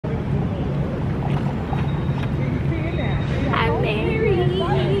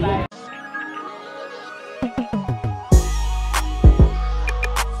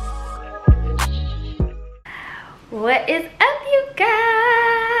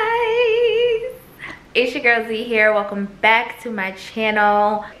It's your girl Z here. Welcome back to my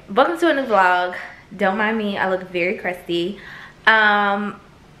channel. Welcome to a new vlog. Don't mind me, I look very crusty.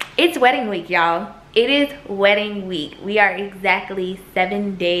 It's wedding week, y'all. It is wedding week. We are exactly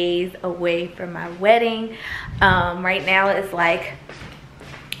 7 days away from my wedding. Right now it's like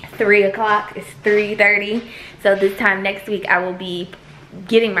 3 o'clock. It's 3:30. So this time next week I will be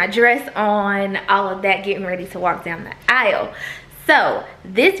getting my dress on, all of that, getting ready to walk down the aisle. So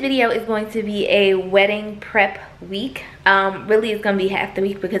this video is going to be a wedding prep week. Really it's gonna be half the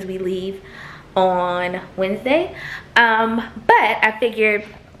week because we leave on Wednesday. But I figured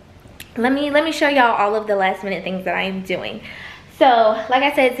let me show y'all all of the last minute things that I am doing. So like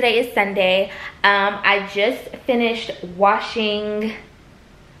I said, today is Sunday. I just finished washing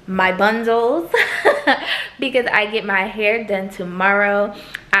my bundles because I get my hair done tomorrow.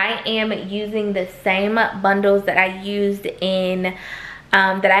 I am using the same bundles that I used in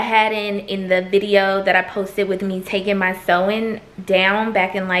that I had in the video that I posted with me taking my sewing down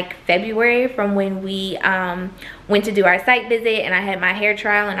back in like February, from when we went to do our site visit and I had my hair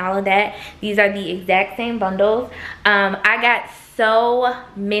trial and all of that. These are the exact same bundles. I got so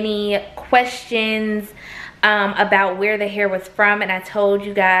many questions about where the hair was from, and I told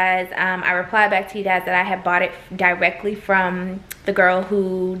you guys, I replied back to you guys that I had bought it directly from the girl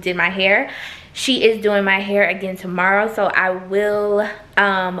who did my hair. She is doing my hair again tomorrow, so I will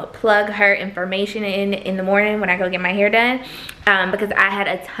plug her information in the morning when I go get my hair done, because I had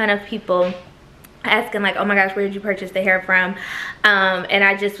a ton of people asking like, oh my gosh, where did you purchase the hair from? And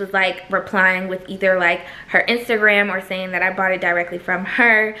I just was like replying with either like her Instagram or saying that I bought it directly from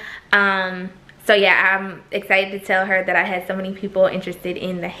her. So yeah, I'm excited to tell her that I had so many people interested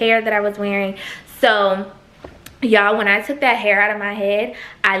in the hair that I was wearing. So y'all, when I took that hair out of my head,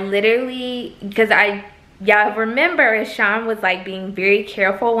 I literally, because y'all remember Sean was like being very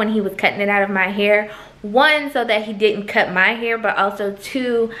careful when he was cutting it out of my hair. One, so that he didn't cut my hair, but also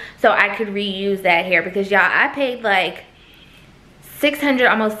two, so I could reuse that hair, because y'all, I paid like $600,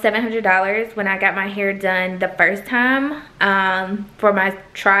 almost $700 when I got my hair done the first time for my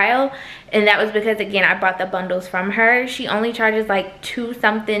trial, and that was because, again, I bought the bundles from her. She only charges like $2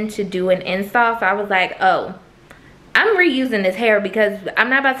 something to do an install, so I was like, oh, I'm reusing this hair because I'm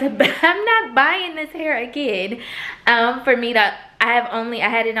not buying this hair again. For me to, I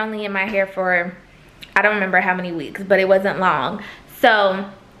had it only in my hair for, I don't remember how many weeks, but it wasn't long. So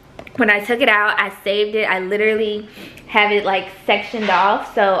when I took it out, I saved it. I literally have it like sectioned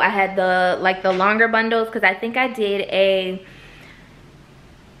off. So I had the longer bundles, because I think I did a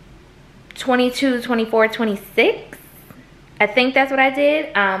 22, 24, 26. I think that's what I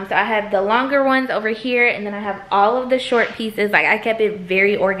did. So I have the longer ones over here, and then I have all of the short pieces. Like, I kept it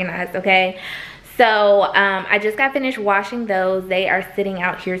very organized, okay? So I just got finished washing those. They are sitting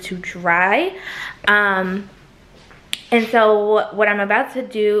out here to dry. And so what I'm about to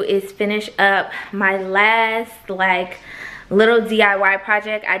do is finish up my last like little DIY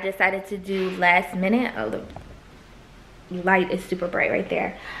project I decided to do last minute. Oh, the light is super bright right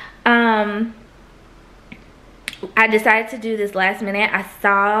there. I decided to do this last minute. I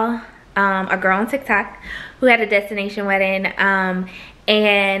saw a girl on TikTok who had a destination wedding,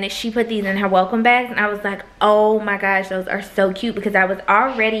 and she put these in her welcome bags, and I was like, oh my gosh, those are so cute, because I was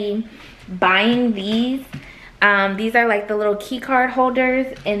already buying these. These are like the little key card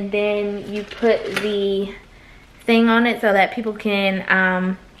holders, and then you put the thing on it so that people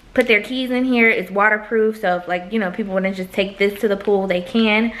can put their keys in here. It's waterproof, so if, like, you know, people want to just take this to the pool, they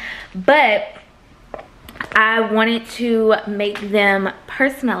can. But I wanted to make them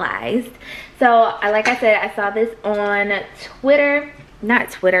personalized. So like I said, I saw this on Twitter,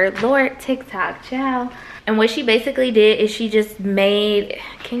 not Twitter, Lord, TikTok, ciao. And what she basically did is she just made,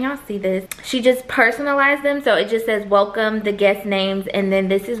 can y'all see this? She just personalized them. So it just says welcome, the guest names, and then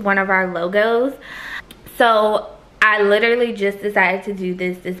this is one of our logos. So I literally just decided to do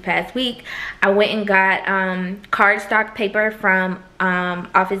this past week. I went and got cardstock paper from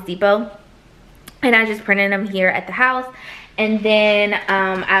Office Depot, and I just printed them here at the house. And then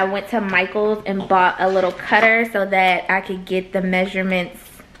I went to Michael's and bought a little cutter so that I could get the measurements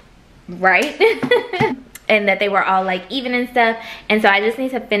right. And that they were all like even and stuff. And so I just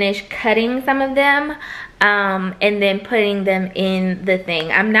need to finish cutting some of them and then putting them in the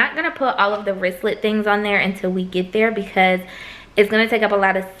thing. I'm not gonna put all of the wristlet things on there until we get there, because it's gonna take up a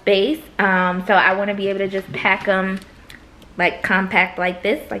lot of space. So I want to be able to just pack them like compact like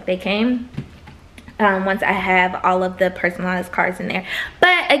this, like they came, once I have all of the personalized cards in there.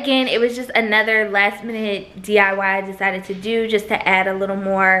 But again, it was just another last minute DIY I decided to do, just to add a little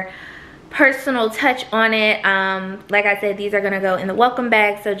more personal touch on it. Like I said, these are gonna go in the welcome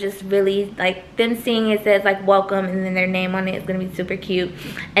bag, so just really like them seeing it says like welcome and then their name on it is gonna be super cute.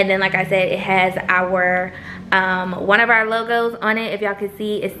 And then like I said, it has our one of our logos on it. If y'all can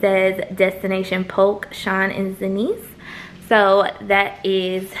see, it says Destination Polk, Sean and Zenese. So that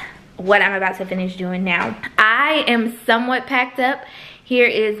is what I'm about to finish doing now. I am somewhat packed up. Here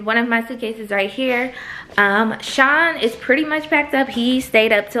is one of my suitcases right here. Sean is pretty much packed up. He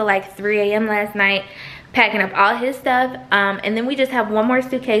stayed up till like 3 a.m. last night packing up all his stuff. And then we just have one more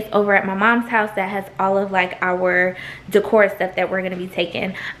suitcase over at my mom's house that has all of like our decor stuff that we're gonna be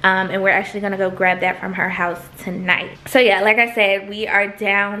taking. And we're actually gonna go grab that from her house tonight. So yeah, like I said, we are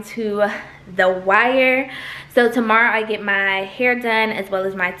down to the wire. So tomorrow I get my hair done as well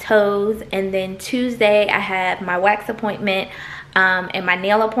as my toes. And then Tuesday I have my wax appointment and my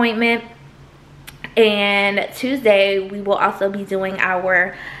nail appointment. And Tuesday we will also be doing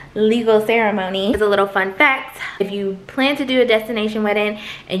our legal ceremony. It's a little fun fact: if you plan to do a destination wedding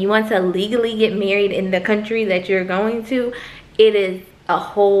and you want to legally get married in the country that you're going to, it is a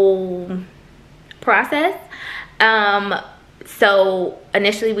whole process. So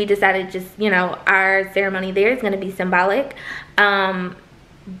initially we decided just, you know, our ceremony there is going to be symbolic,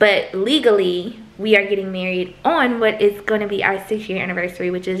 but legally we are getting married on what is going to be our 6-year anniversary,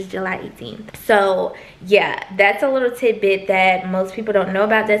 which is July 18th. So yeah, that's a little tidbit that most people don't know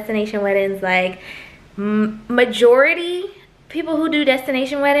about destination weddings. Like majority people who do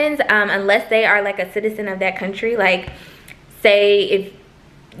destination weddings, unless they are like a citizen of that country, like say if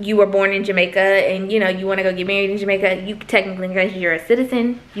you were born in Jamaica and you know you want to go get married in Jamaica, you technically, because you're a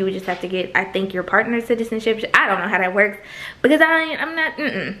citizen, you would just have to get, I think, your partner's citizenship. I don't know how that works because I'm not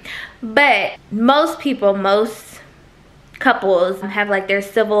but most people, most couples have like their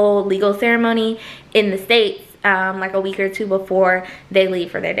civil legal ceremony in the States like a week or two before they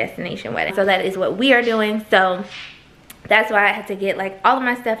leave for their destination wedding. So that is what we are doing. So that's why I had to get like all of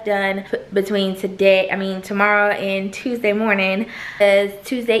my stuff done between tomorrow and Tuesday morning. Because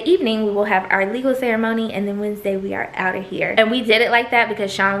Tuesday evening we will have our legal ceremony, and then Wednesday we are out of here. And we did it like that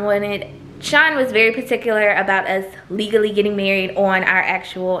because Sean was very particular about us legally getting married on our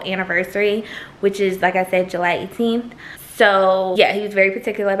actual anniversary, which is, like I said, July 18th. So yeah, he was very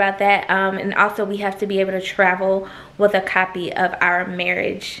particular about that. And also we have to be able to travel with a copy of our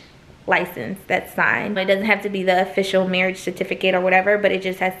marriage license that's signed. It doesn't have to be the official marriage certificate or whatever, but it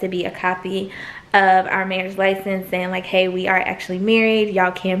just has to be a copy of our marriage license saying like, hey, we are actually married,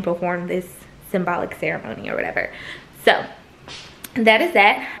 y'all can perform this symbolic ceremony or whatever. So that is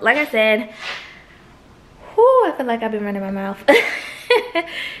that. Like I said, whew, I feel like I've been running my mouth.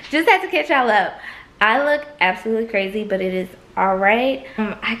 Just had to catch y'all up. I look absolutely crazy, but it is all right.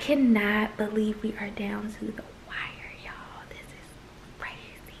 I cannot believe we are down to the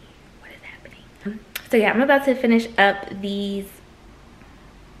So yeah, I'm about to finish up these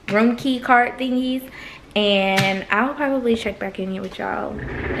room key card thingies, and I'll probably check back in here with y'all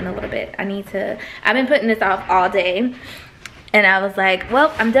in a little bit. I've been putting this off all day, and I was like,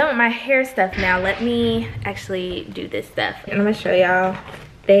 well, I'm done with my hair stuff now. Let me actually do this stuff. And I'm gonna show y'all.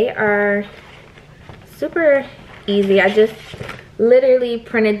 They are super easy. I just literally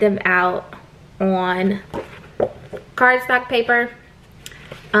printed them out on cardstock paper.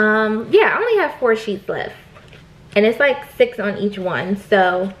 Yeah, I only have 4 sheets left, and it's like 6 on each one,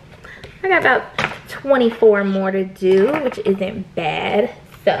 so I got about 24 more to do, which isn't bad.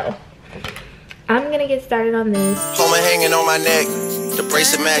 So I'm gonna get started on this. Home hanging on my neck, the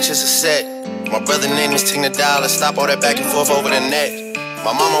bracelet matches a set. My brother name is Tina Dollar, stop all that back and forth over the net.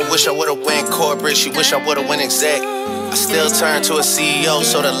 My mama wish I would've went corporate, she wish I would've went exec. I still turn to a CEO,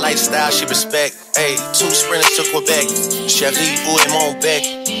 so the lifestyle she respect. Ayy, 2 sprinters to Quebec, Cherie ou et mon bec.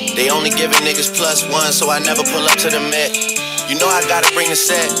 They only giving niggas +1, so I never pull up to the Met. You know I gotta bring the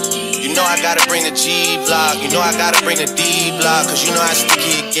set, you know I gotta bring the G block, you know I gotta bring the D block, cause you know how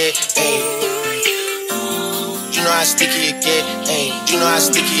sticky it get, ayy. You know how sticky it get, ayy. You know how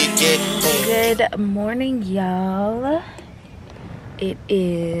sticky it get, ayy. Good morning, y'all. It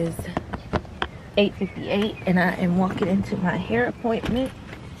is 8:58 and I am walking into my hair appointment.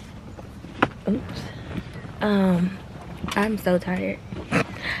 Oops. I'm so tired. I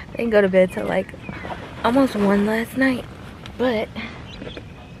didn't go to bed till like almost 1 last night, but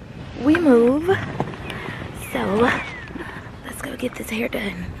we move. So let's go get this hair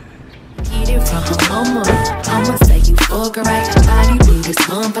done. Get it from her mama. I'ma say you fuck her right. Body with this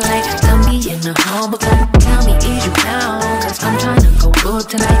hump like. Don't be in the humble club. Tell me, is you down? Cause I'm trying to go up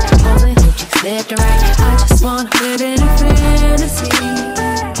tonight. Only hope you slept right. I just wanna live in a fantasy.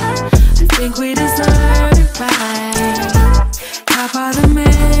 I think we deserve it right. Top of the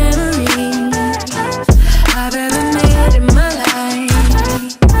memories.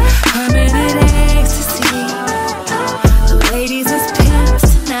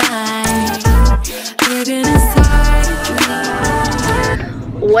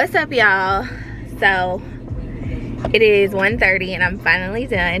 What's up, y'all? So it is 1:30 and I'm finally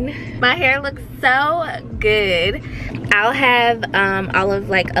done. My hair looks so good. I'll have all of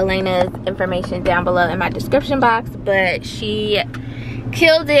like Elena's information down below in my description box, but she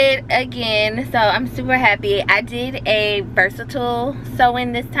killed it again, so I'm super happy. I did a versatile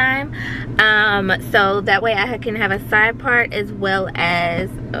sew-in this time, so that way I can have a side part as well as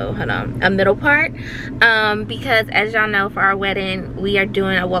a middle part, because as y'all know, for our wedding we are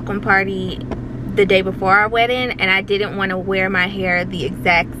doing a welcome party the day before our wedding, and I didn't want to wear my hair the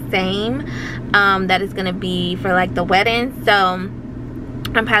exact same that is going to be for like the wedding. So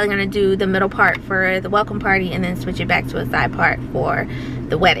I'm probably going to do the middle part for the welcome party and then switch it back to a side part for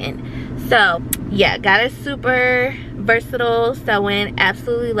the wedding. So yeah, got a super versatile sew-in.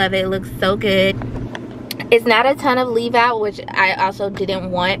 Absolutely love it. It looks so good. It's not a ton of leave out, which I also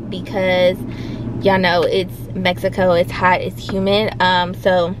didn't want because y'all know it's Mexico, it's hot, it's humid.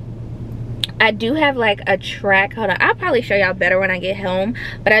 So I do have like a track. Hold on, I'll probably show y'all better when I get home,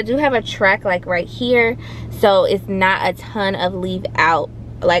 but I do have a track like right here, so it's not a ton of leave out.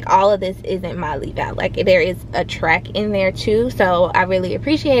 Like all of this isn't my leave out, like there is a track in there too, so I really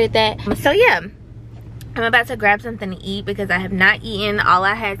appreciated that. So yeah, I'm about to grab something to eat because I have not eaten. All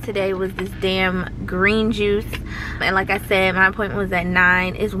I had today was this damn green juice, and like I said, my appointment was at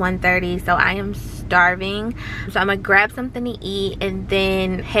 9. It's 1:30, so I am starving. So I'm gonna grab something to eat and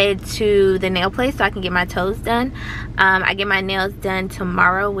then head to the nail place so I can get my toes done. I get my nails done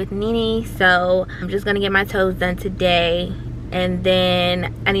tomorrow with Nene, so I'm just gonna get my toes done today, and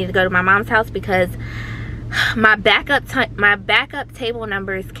then I need to go to my mom's house because my backup table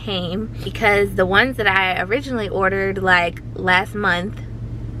numbers came, because the ones that I originally ordered like last month,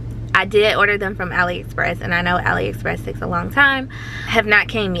 I did order them from AliExpress, and I know AliExpress takes a long time, have not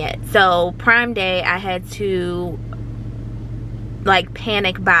came yet. So Prime Day I had to like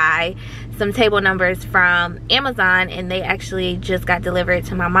panic buy some table numbers from Amazon, and they actually just got delivered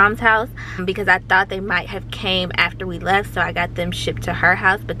to my mom's house because I thought they might have came after we left, so I got them shipped to her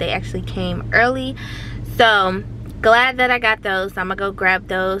house, but they actually came early. So glad that I got those. So I'm gonna go grab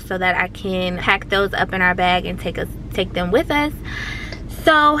those so that I can pack those up in our bag and take them with us.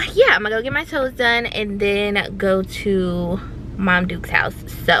 So yeah, I'm gonna go get my toes done and then go to Mom Duke's house.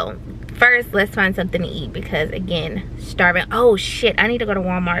 So first, let's find something to eat because again, starving. Oh shit, I need to go to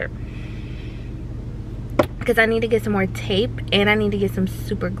Walmart because I need to get some more tape and I need to get some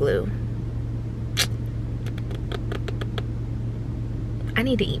super glue. I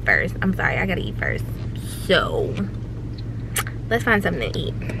need to eat first. I'm sorry, I gotta eat first. So let's find something to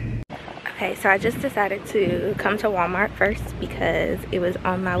eat. Okay, so I just decided to come to Walmart first because it was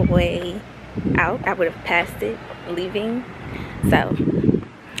on my way out. I would have passed it leaving. So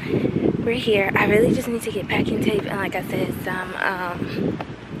we're here. I really just need to get packing tape and like I said, some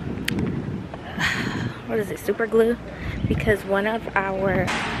what is it, super glue, because one of our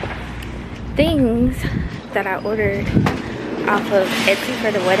things that I ordered off of Etsy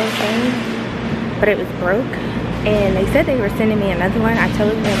for the wedding came, but it was broke, and they said they were sending me another one. I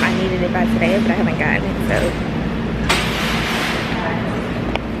told them I needed it by today, but I haven't gotten it.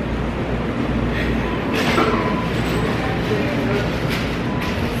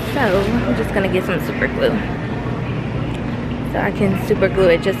 So I'm just gonna get some super glue so I can super glue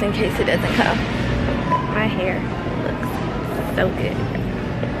it just in case it doesn't come. My hair looks so good,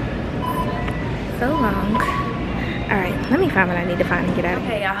 so long. All right, let me find what I need to find and get out of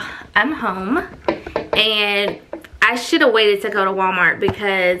here. Okay, y'all, I'm home, and I should have waited to go to Walmart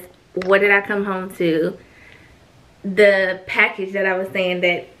because what did I come home to? The package that I was saying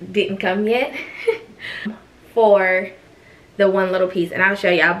that didn't come yet for the one little piece, and I'll show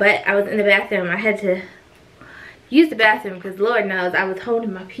y'all. But I was in the bathroom. I had to use the bathroom because Lord knows I was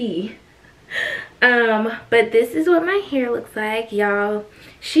holding my pee. But this is what my hair looks like, y'all.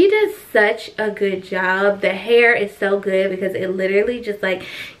 She does such a good job. The hair is so good because it literally just like,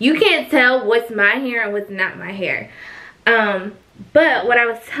 you can't tell what's my hair and what's not my hair. But what I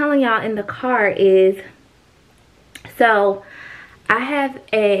was telling y'all in the car is, so I have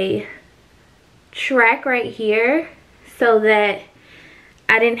a track right here so that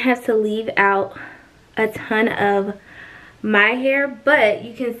I didn't have to leave out a ton of my hair, but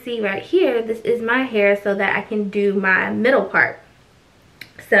you can see right here, this is my hair so that I can do my middle part.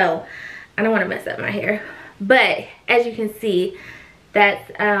 So I don't want to mess up my hair, but as you can see, that's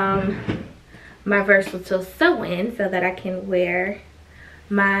my versatile sew-in so that I can wear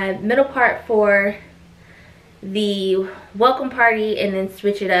my middle part for the welcome party and then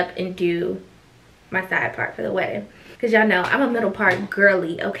switch it up and do my side part for the wedding. Because y'all know I'm a middle part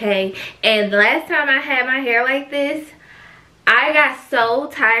girly, okay? And the last time I had my hair like this, I got so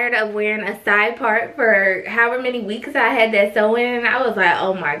tired of wearing a side part for however many weeks I had that sew in, and I was like,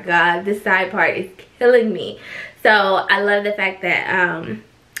 oh my god, this side part is killing me. So I love the fact that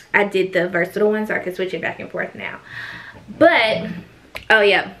I did the versatile one so I can switch it back and forth now. But oh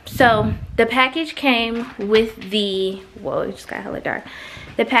yeah, so the package came with the, whoa, it just got hella dark.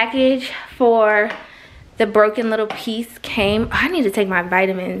 The package for the broken little piece came, I need to take my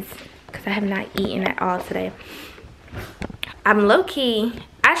vitamins because I have not eaten at all today. I'm low-key,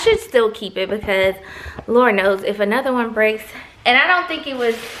 I should still keep it because Lord knows if another one breaks, and I don't think it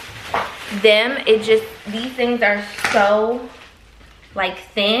was them, it just, these things are so like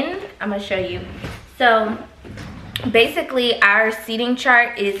thin. I'm gonna show you. So basically our seating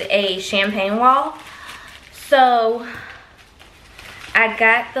chart is a champagne wall. So I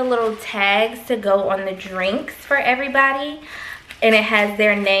got the little tags to go on the drinks for everybody, and it has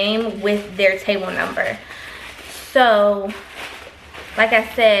their name with their table number. So like I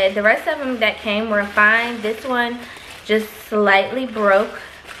said, the rest of them that came were fine. This one just slightly broke,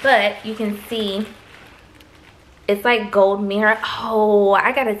 but you can see it's like gold mirror. Oh,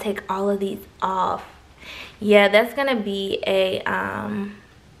 I gotta take all of these off. Yeah, that's gonna be a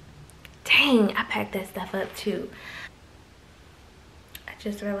dang, I packed that stuff up too. I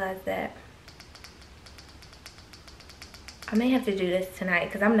just realized that I may have to do this tonight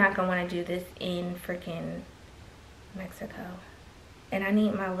because I'm not gonna want to do this in freaking Mexico. And I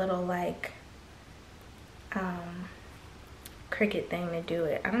need my little like cricket thing to do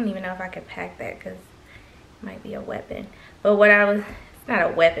it. I don't even know if I could pack that because it might be a weapon. But what I was, it's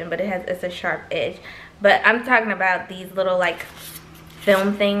not a weapon, but it's a sharp edge. But I'm talking about these little like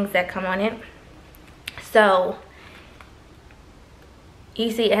film things that come on it. So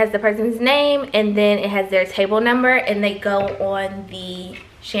you see it has the person's name, and then it has their table number, and they go on the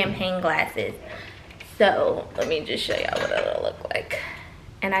champagne glasses. So let me just show y'all what it'll look like.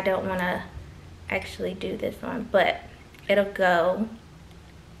 And I don't want to actually do this one, but it'll go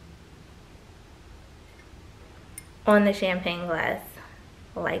on the champagne glass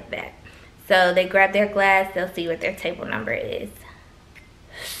like that. So they grab their glass, they'll see what their table number is.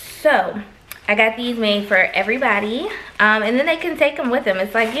 So I got these made for everybody, and then they can take them with them.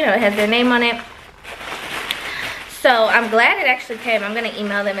 It's like, you know, it has their name on it. So I'm glad it actually came. I'm gonna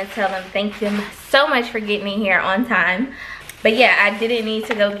email them and tell them thank them so much for getting me here on time. But yeah, I didn't need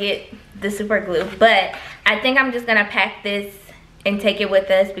to go get the super glue, but I think I'm just gonna pack this and take it with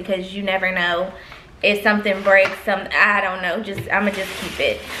us because you never know if something breaks, I don't know, I'ma just keep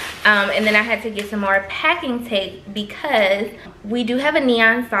it. And then I had to get some more packing tape because we do have a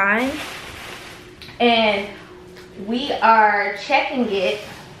neon sign and we are checking it,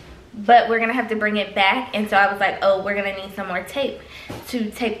 but we're gonna have to bring it back. And so I was like, oh, we're gonna need some more tape to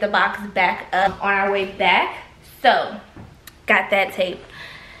tape the box back up on our way back. So got that tape.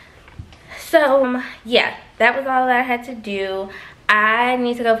 So yeah, that was all that I had to do. I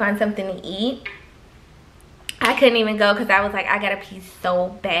need to go find something to eat. I couldn't even go because I was like, I gotta pee so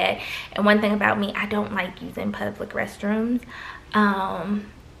bad. And one thing about me, I don't like using public restrooms.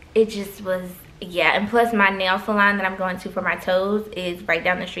 It just was, yeah. And plus my nail salon that I'm going to for my toes is right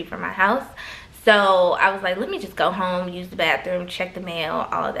down the street from my house. So I was like, let me just go home, use the bathroom, check the mail,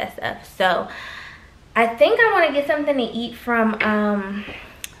 all of that stuff. So I think I want to get something to eat from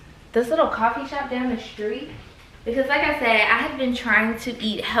this little coffee shop down the street. Because like I said, I have been trying to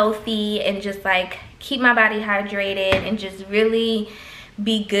eat healthy and just like keep my body hydrated and just really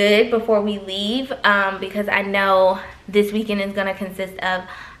be good before we leave. Because I know this weekend is going to consist of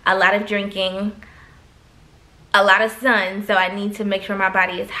a lot of drinking, a lot of sun. So I need to make sure my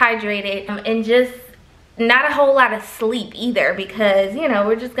body is hydrated and just not a whole lot of sleep either, because you know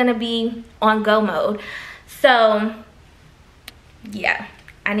we're just going to be on go mode. So yeah,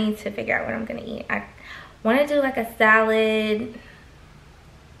 I need to figure out what I'm going to eat. I want to do like a salad,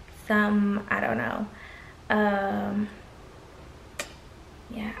 some, I don't know.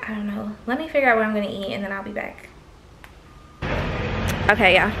 Yeah, I don't know. Let me figure out what I'm going to eat and then I'll be back.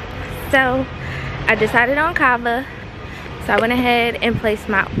 Okay, y'all. So I decided on kava. So I went ahead and placed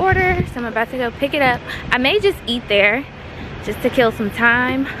my order. So I'm about to go pick it up. I may just eat there just to kill some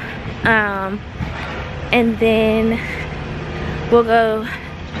time. And then we'll go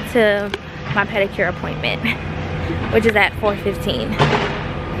to my pedicure appointment, which is at 4:15.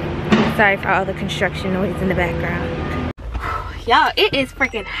 Sorry for all the construction noise in the background. Y'all, it is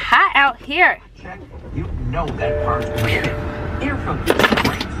freaking hot out here. You know that part's weird. Air filters,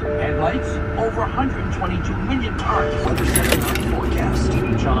 brakes, headlights, over 122 million parts. Weather 7 forecast.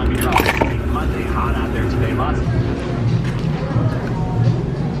 John, you're off. Monday, hot out there today. Lots of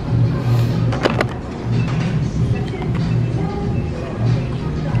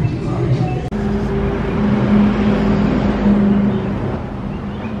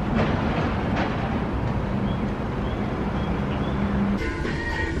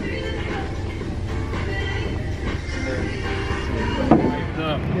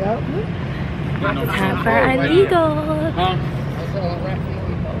are legal.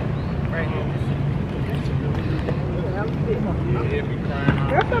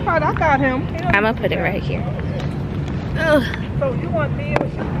 That's the part I got him. I'm gonna put it right here. Ugh. So you want me or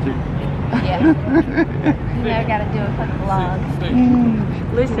Yeah. You never gotta do it for the vlog.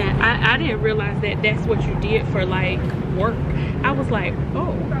 Listen, I didn't realize that that's what you did for like work. I was like,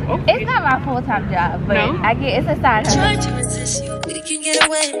 oh, okay. It's not my full-time job, but No? I get it's a side hustle. Try to resist you, we can get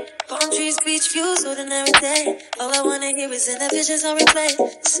away. Palm trees, beach views, ordinary day. All I wanna hear is in the visions on replay.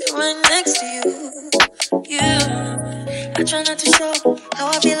 Sit right next to you. I try not to show how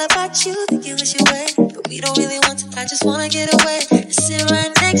I feel about you. Think you wish you away, but we don't really want to. I just wanna get away and sit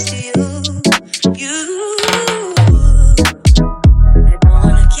right next to you. I don't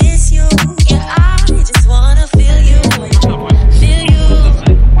wanna kiss you. Yeah, I just wanna feel you. Feel you.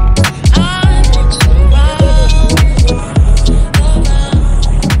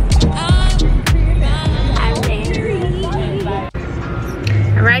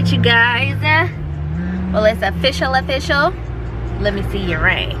 Alright, you guys. Well, it's official. Let me see your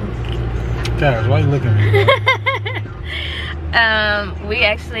ring. Guys, why are you looking at me? We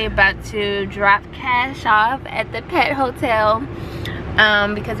actually about to drop cash off at the pet hotel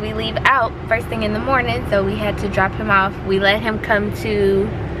because we leave out first thing in the morning, so we had to drop him off. We let him come to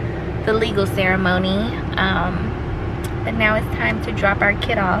the legal ceremony, but now it's time to drop our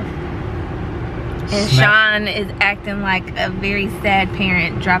kid off. And Sean is acting like a very sad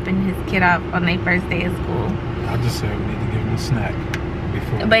parent dropping his kid off on their first day of school. I just said we need to give him a snack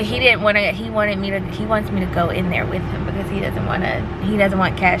before. But he didn't want to. He wants me to go in there with him because he doesn't want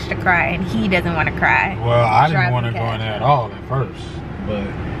Cash to cry, and he doesn't want to cry. Well, I didn't want to go in there at all at first, but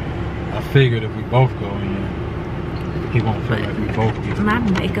I figured if we both go in, he won't feel like we both get. My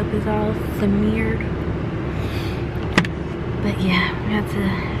makeup is all smeared. But yeah, we have to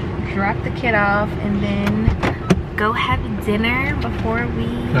drop the kid off and then go have dinner before we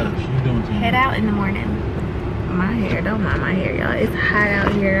head out in the morning. My hair, don't mind my hair, y'all. It's hot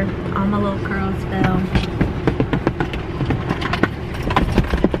out here. All my little curls fell.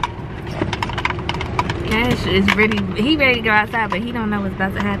 Cash is ready. He ready to go outside, but he don't know what's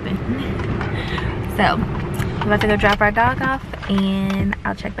about to happen. So we're about to go drop our dog off, and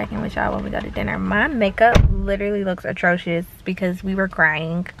I'll check back in with y'all when we go to dinner. My makeup literally looks atrocious because we were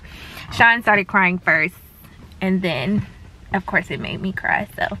crying. Sean started crying first, and then of course it made me cry,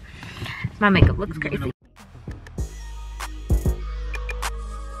 so my makeup looks crazy.